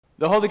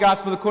The Holy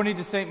Gospel according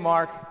to St.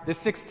 Mark, the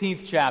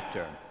 16th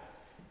chapter.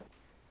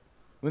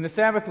 When the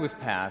Sabbath was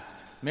past,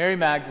 Mary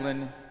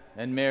Magdalene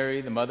and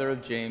Mary, the mother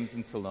of James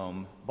and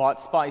Salome,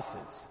 bought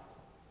spices,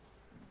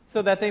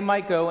 so that they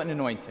might go and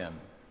anoint him.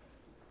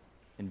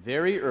 And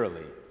very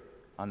early,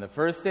 on the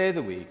first day of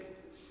the week,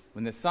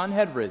 when the sun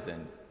had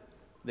risen,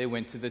 they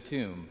went to the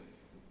tomb.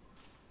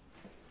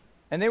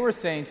 And they were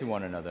saying to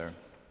one another,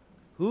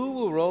 "Who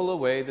will roll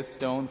away the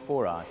stone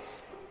for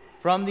us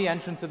from the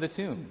entrance of the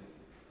tomb?"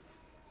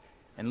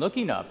 And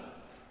looking up,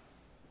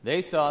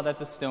 they saw that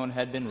the stone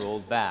had been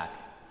rolled back.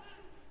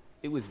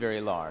 It was very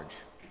large.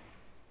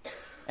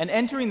 And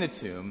entering the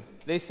tomb,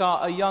 they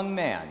saw a young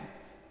man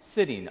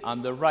sitting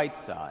on the right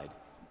side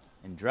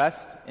and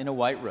dressed in a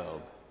white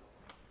robe,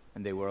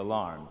 and they were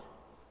alarmed.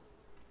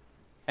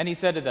 And he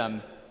said to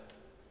them,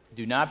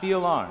 "Do not be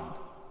alarmed.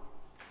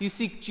 You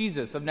seek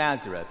Jesus of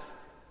Nazareth,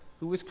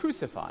 who was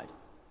crucified.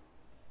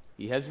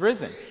 He has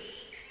risen.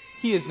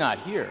 He is not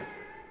here.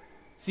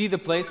 See the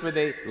place where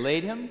they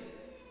laid him?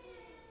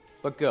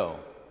 But go,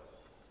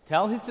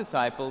 tell his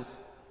disciples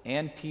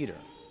and Peter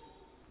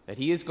that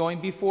he is going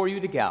before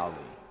you to Galilee.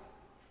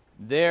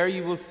 There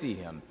you will see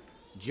him,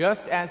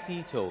 just as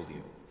he told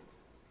you."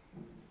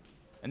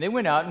 And they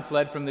went out and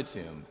fled from the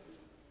tomb,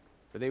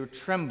 for they were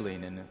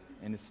trembling,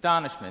 and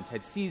astonishment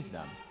had seized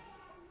them.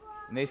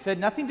 And they said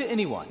nothing to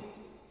anyone,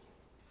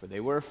 for they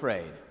were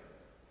afraid.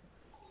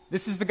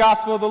 This is the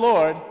gospel of the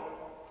Lord.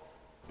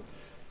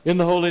 In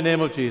the holy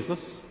name of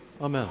Jesus,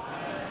 amen.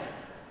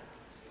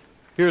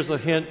 Here's a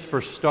hint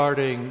for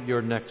starting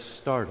your next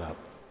startup.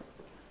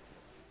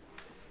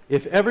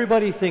 If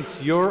everybody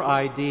thinks your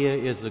idea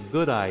is a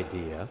good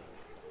idea,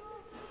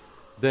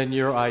 then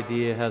your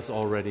idea has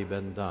already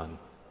been done.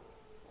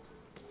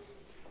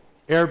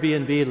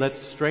 Airbnb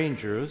lets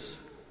strangers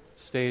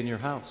stay in your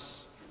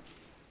house.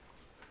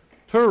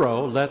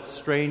 Turo lets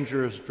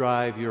strangers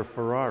drive your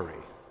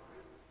Ferrari.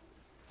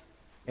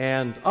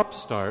 And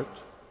Upstart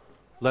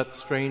lets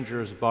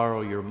strangers borrow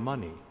your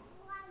money.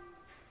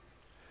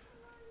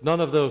 None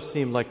of those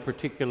seemed like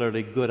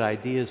particularly good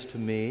ideas to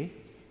me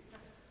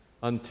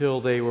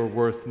until they were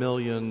worth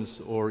millions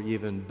or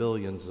even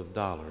billions of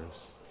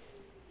dollars.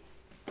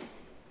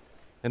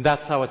 And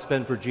that's how it's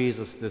been for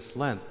Jesus this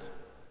Lent.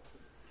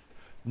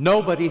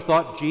 Nobody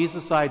thought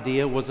Jesus'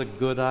 idea was a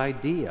good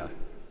idea.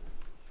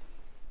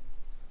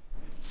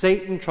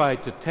 Satan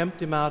tried to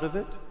tempt him out of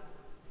it.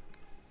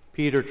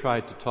 Peter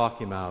tried to talk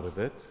him out of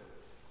it.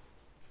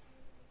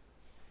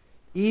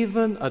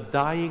 Even a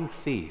dying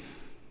thief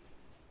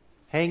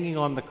hanging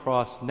on the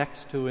cross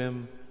next to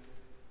him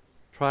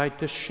tried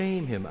to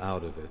shame him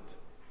out of it.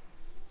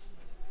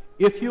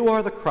 If you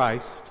are the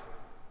Christ,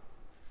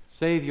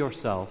 save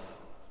yourself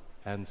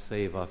and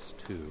save us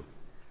too.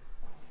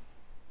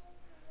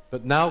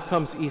 But now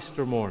comes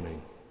Easter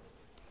morning,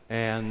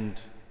 and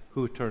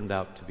who turned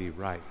out to be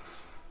right?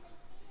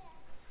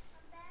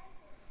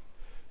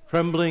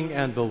 Trembling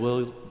and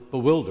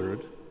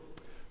bewildered,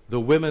 the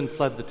women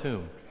fled the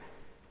tomb.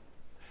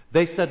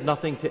 They said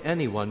nothing to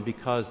anyone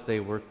because they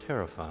were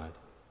terrified.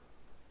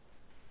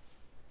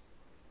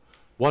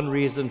 One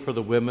reason for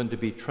the women to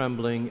be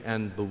trembling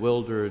and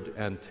bewildered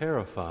and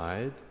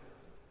terrified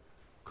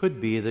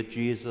could be that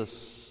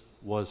Jesus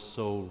was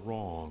so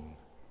wrong.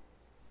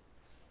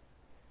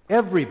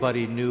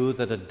 Everybody knew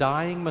that a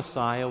dying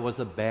Messiah was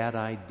a bad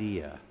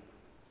idea,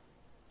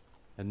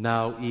 and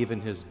now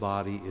even his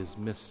body is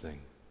missing.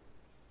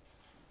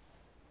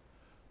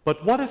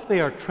 But what if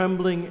they are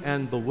trembling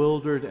and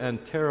bewildered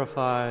and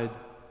terrified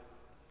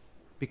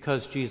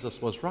because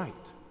Jesus was right,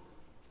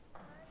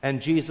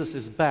 and Jesus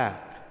is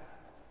back,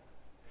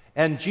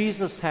 and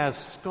Jesus has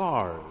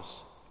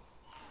scars,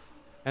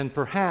 and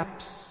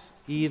perhaps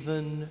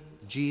even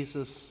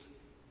Jesus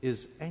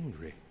is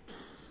angry?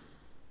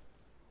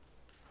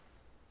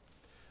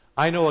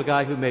 I know a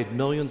guy who made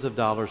millions of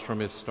dollars from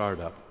his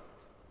startup.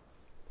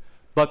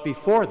 But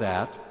before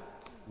that,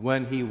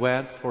 when he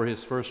went for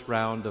his first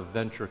round of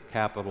venture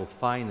capital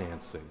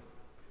financing,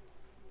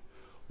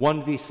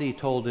 one VC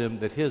told him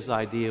that his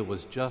idea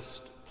was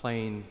just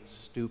plain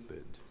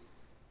stupid.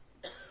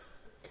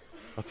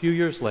 A few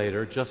years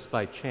later, just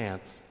by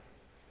chance,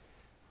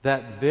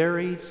 that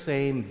very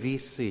same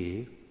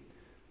VC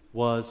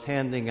was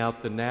handing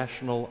out the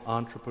National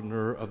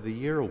Entrepreneur of the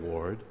Year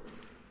award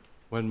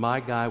when my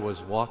guy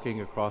was walking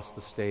across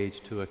the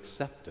stage to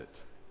accept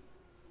it.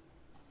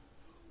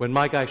 When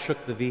my guy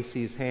shook the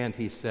VC's hand,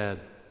 he said,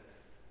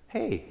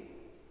 "Hey,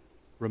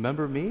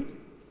 remember me?"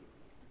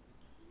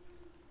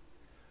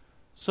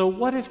 So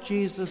what if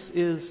Jesus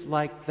is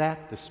like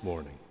that this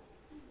morning?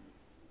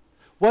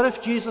 What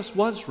if Jesus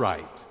was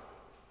right,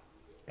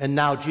 and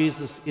now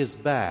Jesus is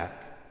back,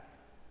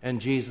 and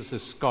Jesus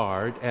is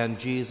scarred, and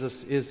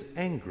Jesus is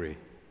angry?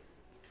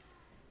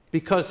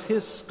 Because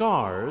his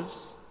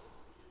scars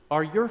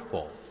are your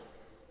fault,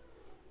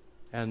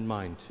 and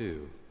mine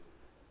too.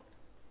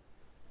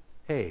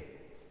 Hey,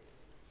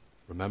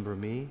 remember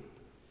me?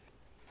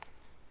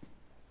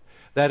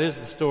 That is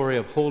the story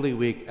of Holy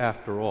Week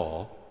after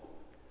all,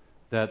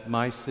 that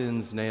my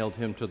sins nailed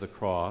him to the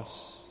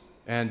cross,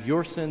 and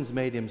your sins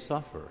made him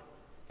suffer.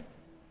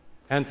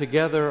 And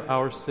together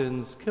our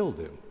sins killed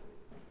him.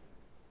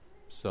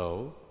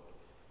 So,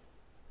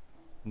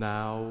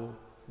 now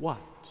what?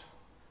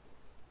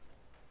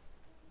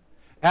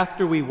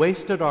 After we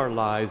wasted our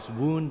lives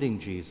wounding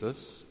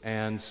Jesus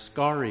and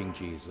scarring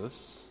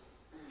Jesus,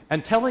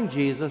 and telling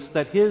Jesus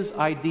that his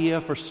idea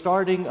for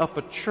starting up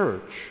a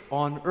church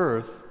on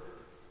earth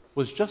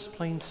was just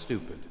plain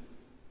stupid.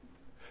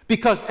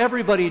 Because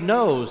everybody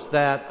knows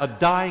that a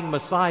dying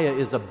Messiah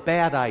is a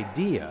bad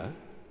idea,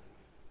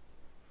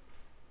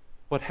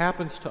 what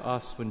happens to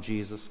us when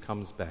Jesus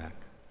comes back?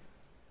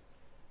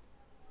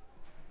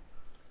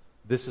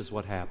 This is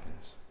what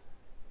happens.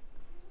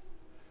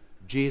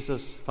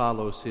 Jesus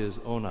follows his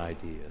own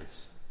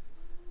ideas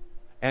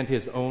and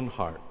his own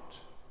heart.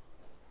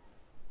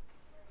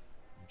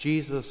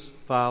 Jesus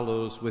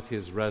follows with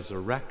his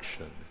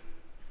resurrection.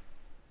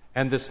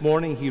 And this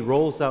morning he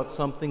rolls out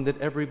something that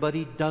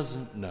everybody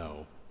doesn't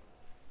know.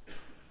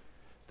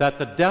 That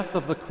the death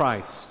of the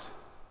Christ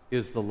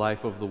is the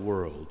life of the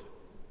world.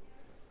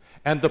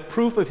 And the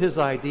proof of his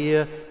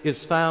idea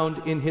is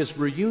found in his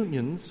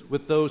reunions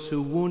with those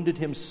who wounded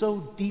him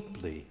so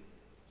deeply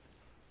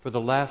for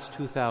the last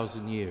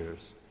 2,000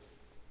 years,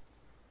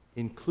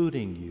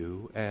 including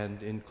you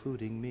and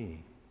including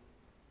me.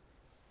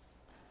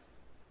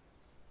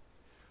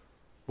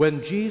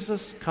 When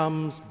Jesus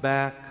comes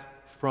back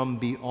from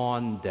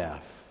beyond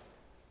death,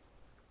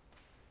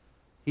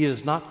 he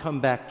has not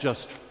come back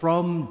just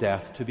from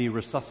death to be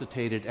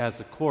resuscitated as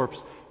a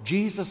corpse.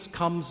 Jesus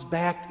comes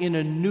back in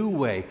a new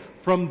way,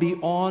 from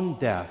beyond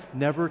death,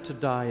 never to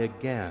die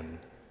again.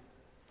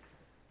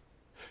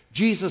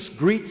 Jesus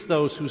greets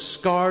those who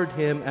scarred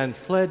him and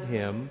fled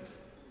him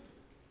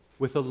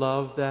with a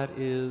love that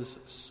is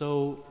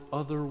so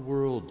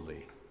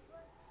otherworldly,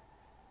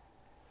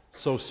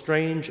 so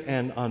strange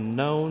and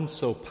unknown,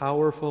 so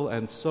powerful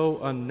and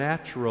so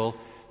unnatural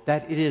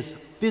that it is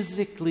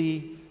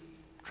physically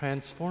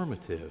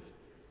transformative.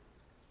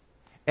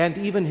 And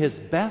even his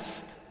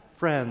best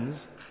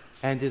friends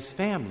and his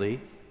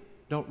family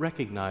don't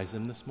recognize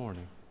him this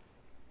morning.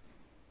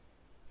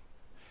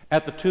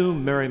 At the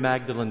tomb, Mary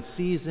Magdalene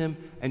sees him,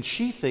 and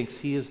she thinks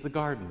he is the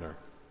gardener,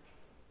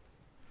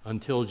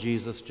 until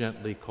Jesus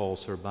gently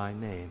calls her by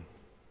name.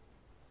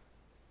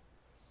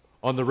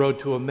 On the road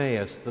to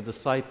Emmaus, the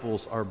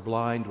disciples are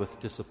blind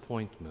with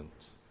disappointment,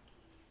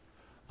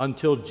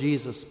 until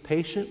Jesus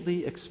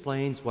patiently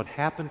explains what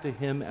happened to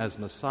him as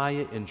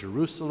Messiah in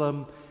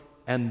Jerusalem,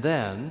 and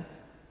then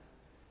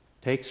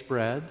takes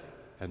bread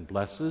and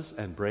blesses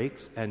and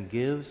breaks and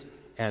gives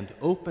and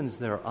opens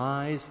their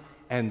eyes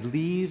and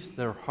leaves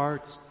their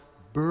hearts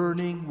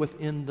burning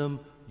within them,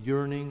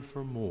 yearning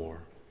for more.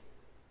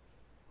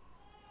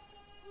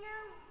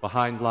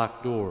 Behind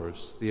locked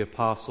doors, the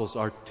apostles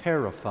are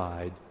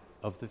terrified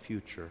of the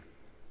future,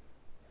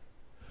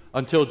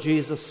 until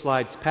Jesus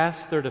slides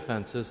past their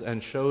defenses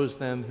and shows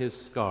them his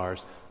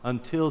scars,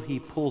 until he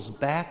pulls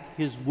back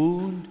his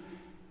wound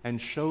and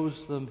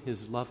shows them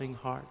his loving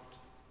heart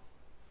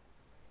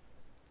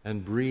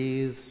and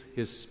breathes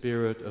his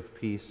spirit of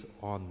peace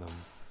on them.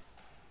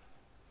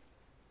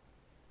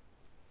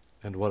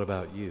 And what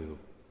about you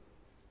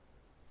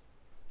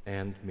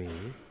and me?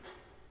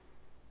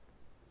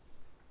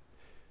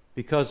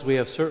 Because we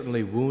have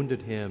certainly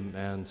wounded him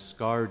and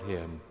scarred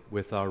him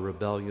with our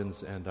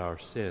rebellions and our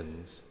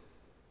sins,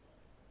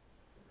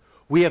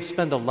 we have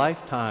spent a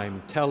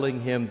lifetime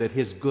telling him that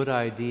his good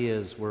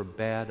ideas were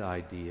bad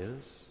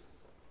ideas,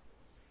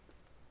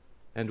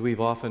 and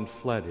we've often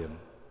fled him,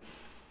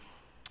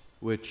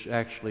 which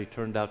actually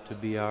turned out to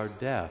be our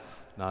death,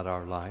 not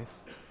our life,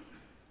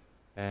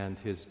 and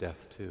his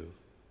death too.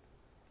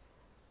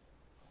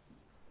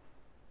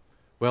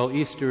 Well,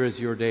 Easter is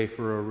your day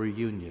for a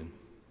reunion.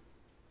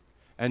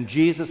 And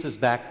Jesus is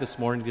back this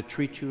morning to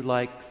treat you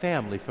like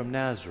family from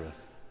Nazareth,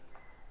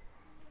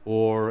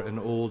 or an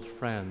old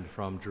friend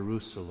from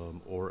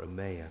Jerusalem or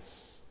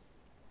Emmaus.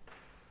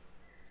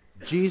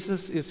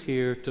 Jesus is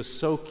here to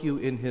soak you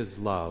in his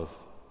love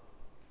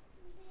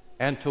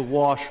and to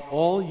wash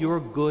all your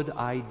good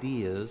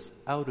ideas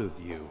out of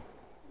you,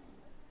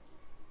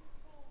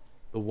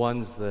 the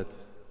ones that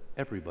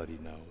everybody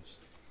knows.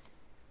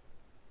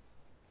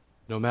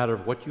 No matter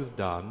what you've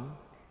done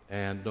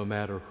and no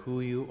matter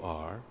who you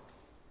are,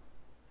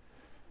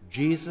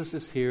 Jesus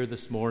is here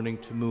this morning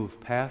to move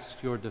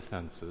past your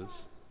defenses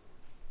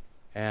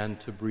and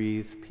to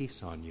breathe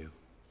peace on you.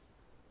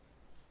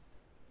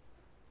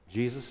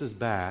 Jesus is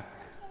back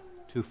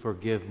to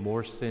forgive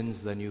more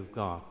sins than you've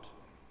got.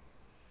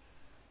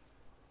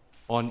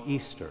 On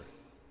Easter,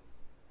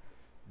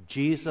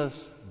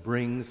 Jesus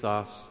brings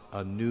us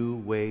a new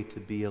way to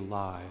be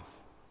alive.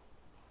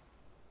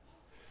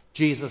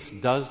 Jesus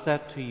does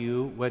that to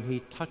you when he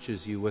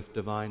touches you with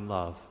divine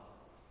love,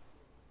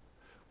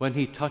 when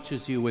he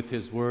touches you with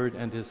his word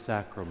and his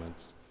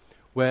sacraments,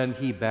 when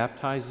he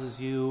baptizes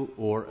you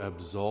or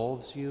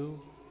absolves you,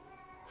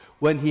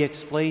 when he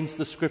explains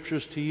the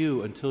scriptures to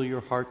you until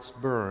your hearts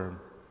burn,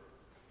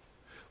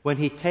 when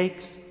he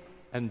takes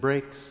and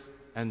breaks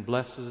and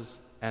blesses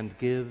and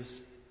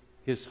gives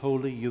his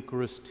Holy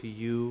Eucharist to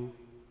you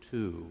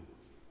too.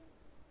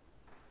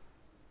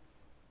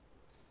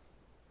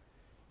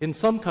 In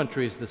some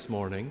countries this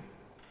morning,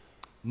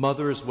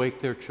 mothers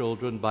wake their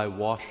children by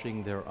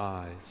washing their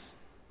eyes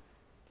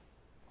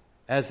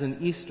as an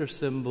Easter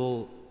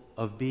symbol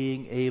of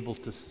being able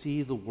to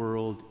see the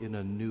world in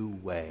a new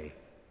way.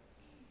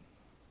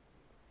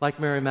 Like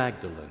Mary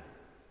Magdalene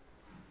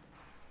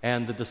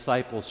and the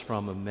disciples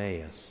from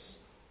Emmaus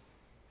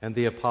and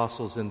the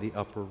apostles in the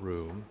upper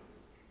room,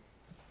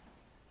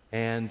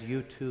 and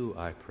you too,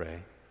 I pray,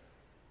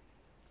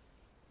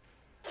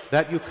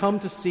 that you come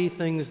to see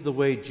things the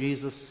way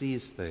Jesus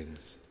sees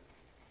things,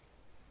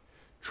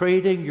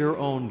 trading your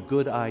own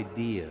good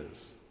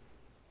ideas,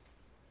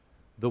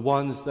 the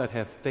ones that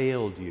have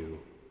failed you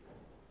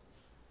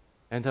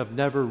and have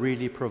never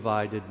really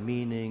provided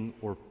meaning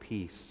or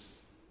peace,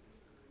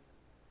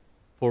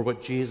 for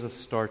what Jesus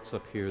starts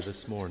up here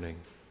this morning.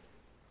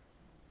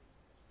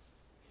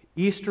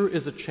 Easter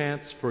is a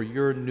chance for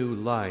your new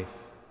life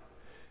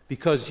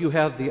because you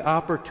have the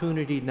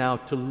opportunity now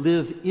to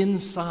live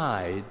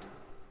inside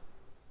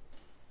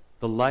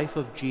the life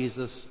of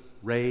Jesus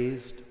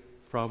raised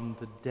from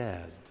the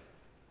dead.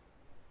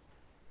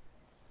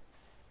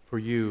 For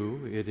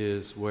you, it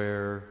is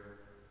where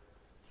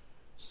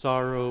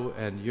sorrow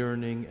and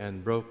yearning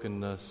and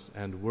brokenness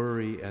and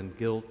worry and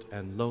guilt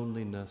and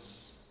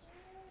loneliness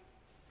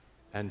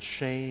and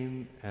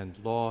shame and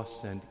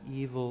loss and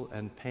evil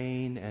and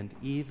pain and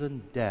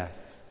even death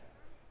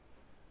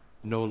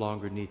no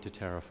longer need to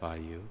terrify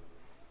you.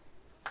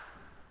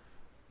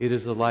 It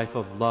is a life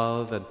of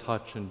love and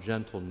touch and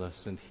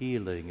gentleness and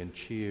healing and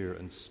cheer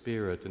and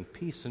spirit and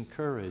peace and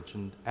courage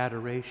and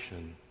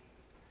adoration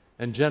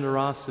and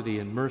generosity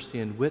and mercy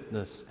and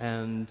witness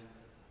and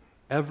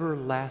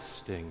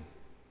everlasting,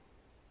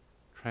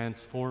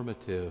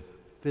 transformative,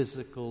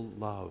 physical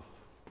love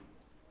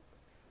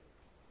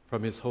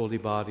from his holy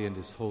body and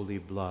his holy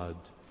blood.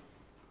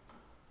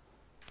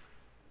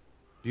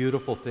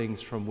 Beautiful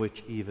things from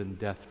which even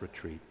death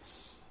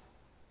retreats.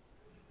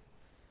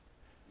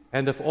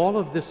 And if all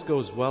of this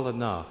goes well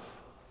enough,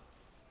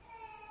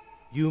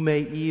 you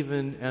may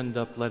even end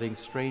up letting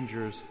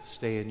strangers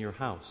stay in your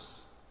house,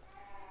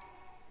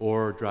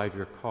 or drive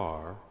your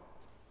car,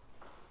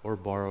 or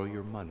borrow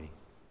your money.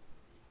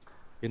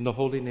 In the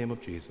holy name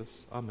of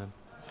Jesus, amen.